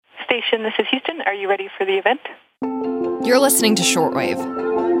station, this is Houston. Are you ready for the event? You're listening to Shortwave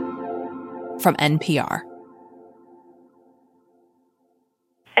from NPR.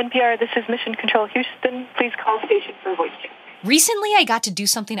 NPR, this is Mission Control Houston. Please call station for voice check. Recently, I got to do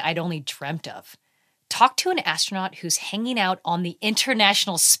something I'd only dreamt of. Talk to an astronaut who's hanging out on the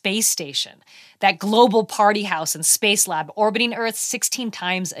International Space Station, that global party house and space lab orbiting Earth 16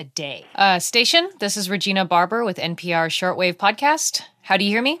 times a day. Station, this is Regina Barber with NPR Shortwave Podcast. How do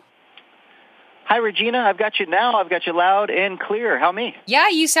you hear me? Hi, Regina. I've got you now. I've got you loud and clear. How me? Yeah,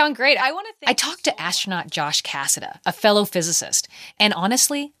 you sound great. I talked to astronaut Josh Cassada, a fellow physicist. And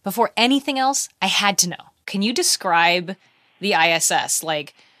honestly, before anything else, I had to know. Can you describe the ISS?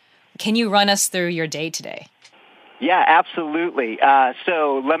 Can you run us through your day today? Yeah, absolutely.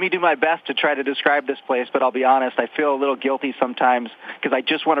 So let me do my best to try to describe this place, but I'll be honest, I feel a little guilty sometimes because I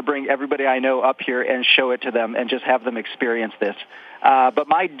just want to bring everybody I know up here and show it to them and just have them experience this. But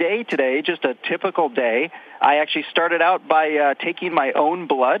my day today, just a typical day, I actually started out by taking my own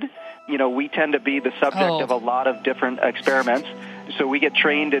blood. You know, we tend to be the subject of a lot of different experiments, so we get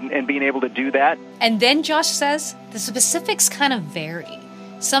trained in being able to do that. And then Josh says the specifics kind of vary.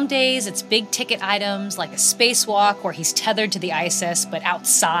 Some days it's big-ticket items like a spacewalk where he's tethered to the ISS but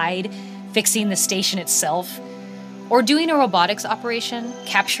outside, fixing the station itself. Or doing a robotics operation,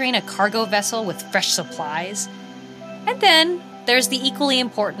 capturing a cargo vessel with fresh supplies. And then there's the equally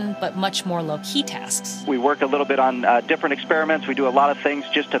important but much more low-key tasks. We work a little bit on different experiments. We do a lot of things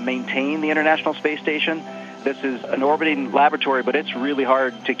just to maintain the International Space Station. This is an orbiting laboratory, but it's really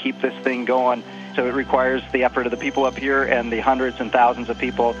hard to keep this thing going. So it requires the effort of the people up here and the hundreds and thousands of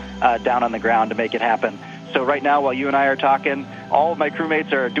people down on the ground to make it happen. So right now, while you and I are talking, all of my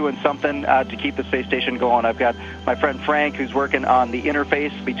crewmates are doing something to keep the space station going. I've got my friend Frank, who's working on the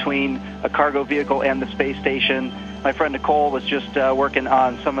interface between a cargo vehicle and the space station. My friend Nicole was just working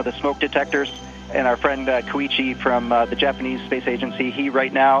on some of the smoke detectors. And our friend Koichi from the Japanese Space Agency, he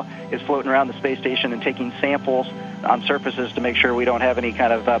right now is floating around the space station and taking samples on surfaces to make sure we don't have any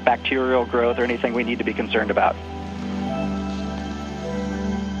kind of bacterial growth or anything we need to be concerned about.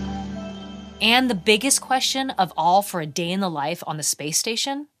 And the biggest question of all for a day in the life on the space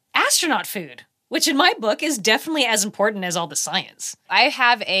station? Astronaut food, which in my book is definitely as important as all the science. I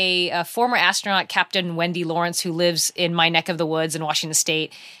have a former astronaut, Captain Wendy Lawrence, who lives in my neck of the woods in Washington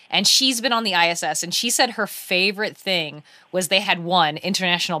State, and she's been on the ISS, and she said her favorite thing was they had one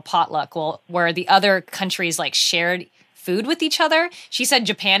international potluck, where the other countries shared food with each other. She said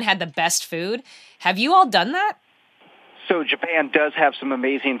Japan had the best food. Have you all done that? So Japan does have some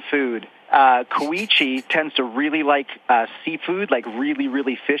amazing food. Koichi tends to really like seafood, like really,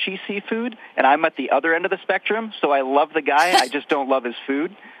 really fishy seafood, and I'm at the other end of the spectrum, so I love the guy, I just don't love his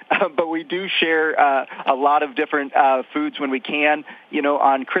food. But we do share a lot of different foods when we can. You know,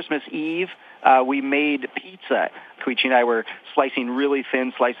 on Christmas Eve, we made pizza. Koichi and I were slicing really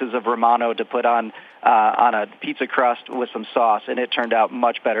thin slices of Romano to put on a pizza crust with some sauce, and it turned out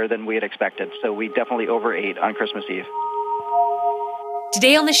much better than we had expected. So we definitely overate on Christmas Eve.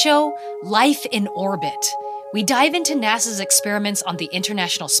 Today on the show, life in orbit. We dive into NASA's experiments on the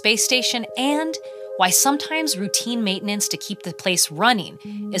International Space Station and why sometimes routine maintenance to keep the place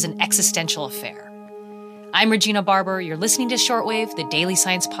running is an existential affair. I'm Regina Barber. You're listening to Shortwave, the daily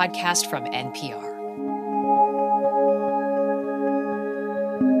science podcast from NPR.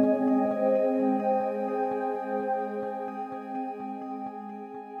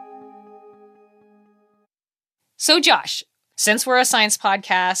 So, Josh, since we're a science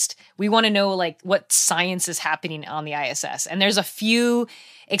podcast, we want to know what science is happening on the ISS. And there's a few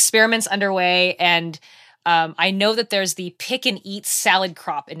experiments underway, and I know that there's the Pick and Eat Salad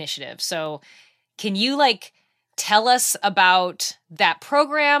Crop Initiative. So can you tell us about that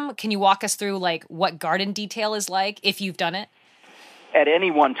program? Can you walk us through what garden detail is like if you've done it? At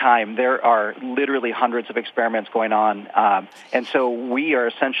any one time, there are literally hundreds of experiments going on, and so we are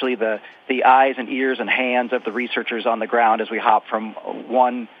essentially the eyes and ears and hands of the researchers on the ground as we hop from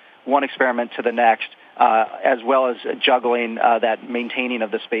one experiment to the next, as well as juggling that maintaining of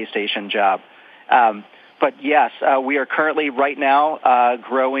the space station job. But yes, we are currently right now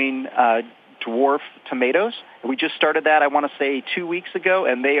growing dwarf tomatoes. We just started that, I want to say, 2 weeks ago,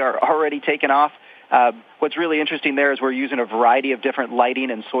 and they are already taken off. What's really interesting there is we're using a variety of different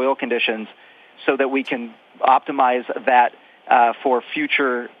lighting and soil conditions so that we can optimize that for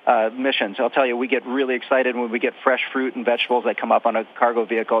future missions. I'll tell you, we get really excited when we get fresh fruit and vegetables that come up on a cargo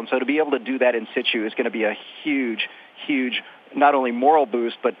vehicle. And so to be able to do that in situ is going to be a huge, huge, not only moral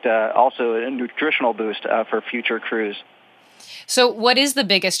boost, but also a nutritional boost for future crews. So what is the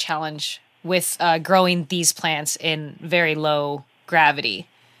biggest challenge with growing these plants in very low gravity?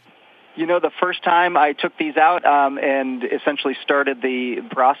 The first time I took these out and essentially started the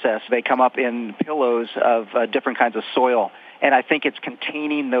process, they come up in pillows of different kinds of soil. And I think it's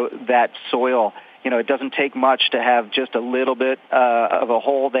containing that soil. It doesn't take much to have just a little bit of a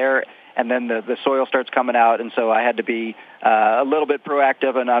hole there, and then the soil starts coming out. And so I had to be a little bit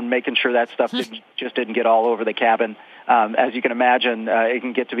proactive on making sure that stuff just didn't get all over the cabin. As you can imagine, it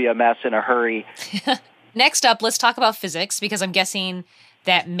can get to be a mess in a hurry. Next up, let's talk about physics, because I'm guessing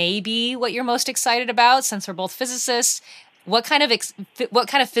that may be what you're most excited about, since we're both physicists. What kind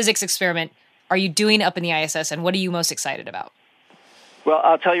of physics experiment are you doing up in the ISS, and what are you most excited about? Well,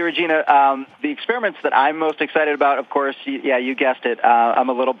 I'll tell you, Regina, the experiments that I'm most excited about, of course, you guessed it. I'm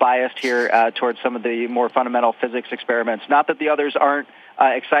a little biased here towards some of the more fundamental physics experiments. Not that the others aren't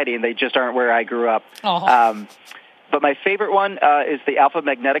exciting, they just aren't where I grew up. Oh. But my favorite one is the alpha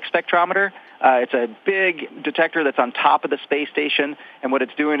magnetic spectrometer. It's a big detector that's on top of the space station, and what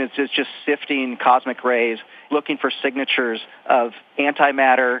it's doing is just sifting cosmic rays, looking for signatures of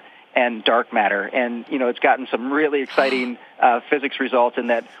antimatter and dark matter. And, it's gotten some really exciting physics results in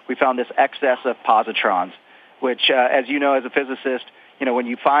that we found this excess of positrons, which, as you know, as a physicist, when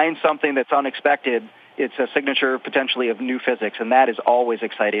you find something that's unexpected, it's a signature potentially of new physics, and that is always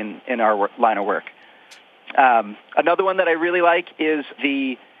exciting in our line of work. Another one that I really like is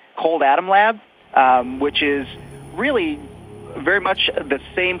the Cold Atom Lab, which is really very much the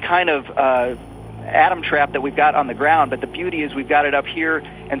same kind of atom trap that we've got on the ground, but the beauty is we've got it up here,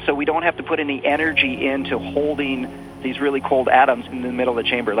 and so we don't have to put any energy into holding these really cold atoms in the middle of the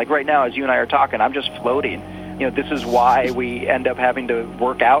chamber. Like right now, as you and I are talking, I'm just floating. This is why we end up having to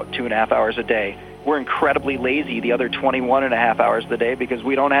work out 2.5 hours a day. We're incredibly lazy the other 21.5 hours of the day because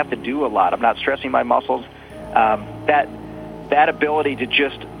we don't have to do a lot. I'm not stressing my muscles. That ability to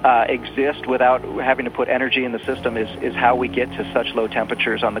just exist without having to put energy in the system is how we get to such low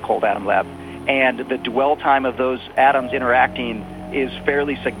temperatures on the Cold Atom Lab. And the dwell time of those atoms interacting is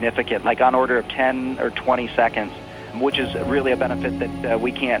fairly significant, like on order of 10 or 20 seconds, which is really a benefit that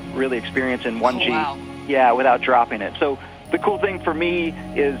we can't really experience in 1G. Wow. Yeah, without dropping it. So the cool thing for me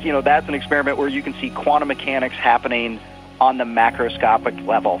is, that's an experiment where you can see quantum mechanics happening on the macroscopic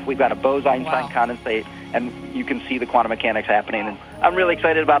level. We've got a Bose-Einstein condensate, and you can see the quantum mechanics happening. And I'm really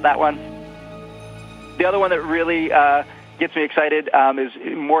excited about that one. The other one that really gets me excited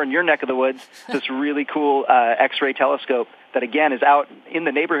is more in your neck of the woods, this really cool X-ray telescope that, again, is out in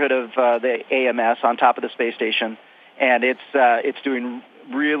the neighborhood of the AMS on top of the space station. And it's doing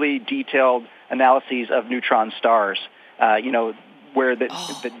really detailed analyses of neutron stars, where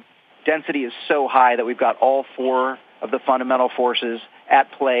the density is so high that we've got all four of the fundamental forces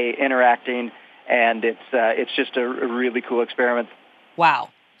at play interacting, and it's just a really cool experiment. Wow.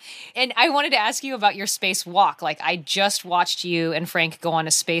 And I wanted to ask you about your spacewalk. Like, I just watched you and Frank go on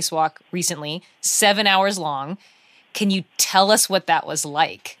a spacewalk recently, 7 hours long. Can you tell us what that was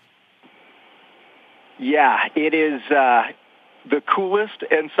like? Yeah, it is the coolest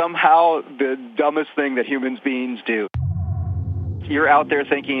and somehow the dumbest thing that human beings do. You're out there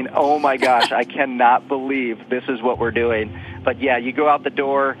thinking, oh my gosh, I cannot believe this is what we're doing. But yeah, you go out the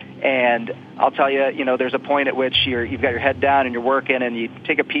door, and I'll tell you, there's a point at which you've got your head down and you're working, and you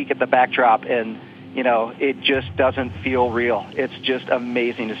take a peek at the backdrop, and it just doesn't feel real. It's just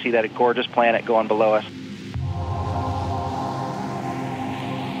amazing to see that gorgeous planet going below us.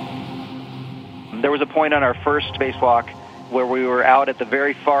 There was a point on our first spacewalk where we were out at the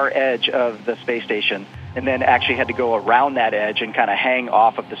very far edge of the space station, and then actually had to go around that edge and kind of hang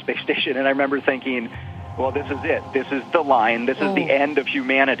off of the space station. And I remember thinking, well, this is it. This is the line. This is the end of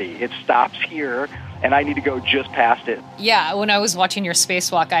humanity. It stops here, and I need to go just past it. Yeah, when I was watching your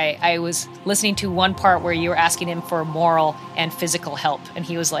spacewalk, I was listening to one part where you were asking him for moral and physical help, and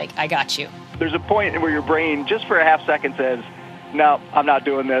he was like, I got you. There's a point where your brain, just for a half second, says, no, I'm not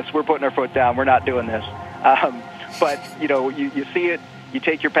doing this. We're putting our foot down. We're not doing this. But, you see it, you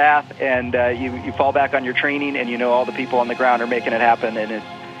take your path, and you fall back on your training, and all the people on the ground are making it happen, and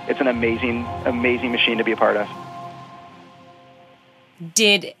it's an amazing, amazing machine to be a part of.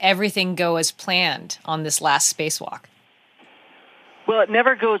 Did everything go as planned on this last spacewalk? Well, it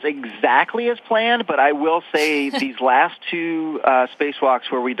never goes exactly as planned, but I will say these last two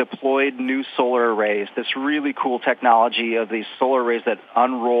spacewalks where we deployed new solar arrays, this really cool technology of these solar arrays that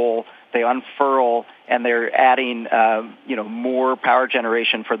unroll, they unfurl, and they're adding more power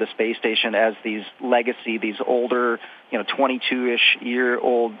generation for the space station as these older 22-ish year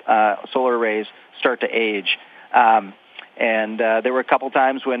old solar arrays start to age. And there were a couple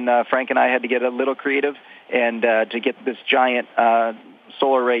times when Frank and I had to get a little creative, and to get this giant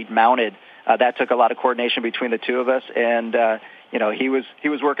solar array mounted, that took a lot of coordination between the two of us. And he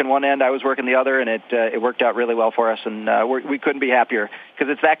was working one end, I was working the other, and it worked out really well for us, and we couldn't be happier,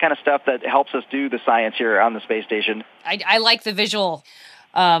 because it's that kind of stuff that helps us do the science here on the space station. I like the visual.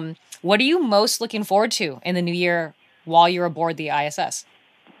 What are you most looking forward to in the new year while you're aboard the ISS?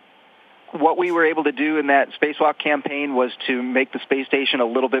 What we were able to do in that spacewalk campaign was to make the space station a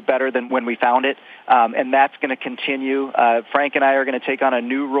little bit better than when we found it, and that's going to continue. Frank and I are going to take on a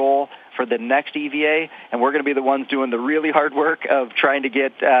new role for the next EVA, and we're going to be the ones doing the really hard work of trying to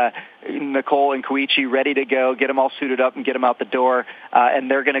get Nicole and Koichi ready to go, get them all suited up and get them out the door, and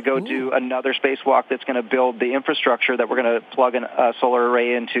they're going to go do another spacewalk that's going to build the infrastructure that we're going to plug a solar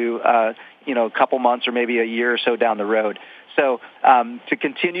array into a couple months or maybe a year or so down the road. So to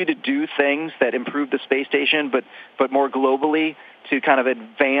continue to do things that improve the space station, but more globally, to kind of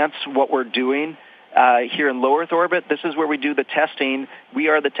advance what we're doing here in low Earth orbit, this is where we do the testing. We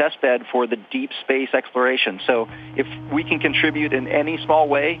are the test bed for the deep space exploration. So if we can contribute in any small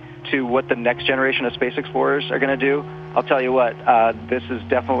way to what the next generation of space explorers are going to do, I'll tell you what, this is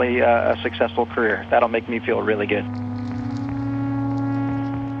definitely a successful career. That'll make me feel really good.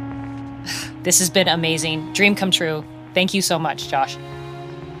 This has been amazing. Dream come true. Thank you so much, Josh.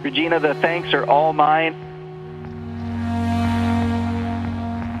 Regina, the thanks are all mine.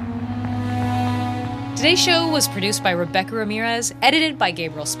 Today's show was produced by Rebecca Ramirez, edited by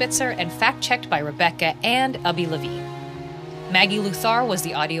Gabriel Spitzer, and fact-checked by Rebecca and Abby Levine. Maggie Luthar was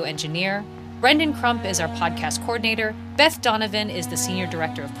the audio engineer. Brendan Crump is our podcast coordinator. Beth Donovan is the senior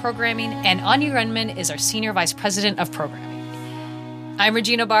director of programming. And Anya Renman is our senior vice president of programming. I'm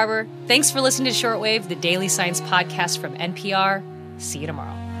Regina Barber. Thanks for listening to Shortwave, the daily science podcast from NPR. See you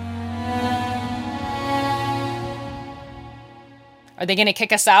tomorrow. Are they going to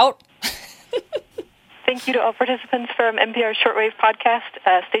kick us out? Thank you to all participants from NPR's Shortwave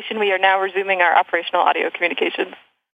podcast station. We are now resuming our operational audio communications.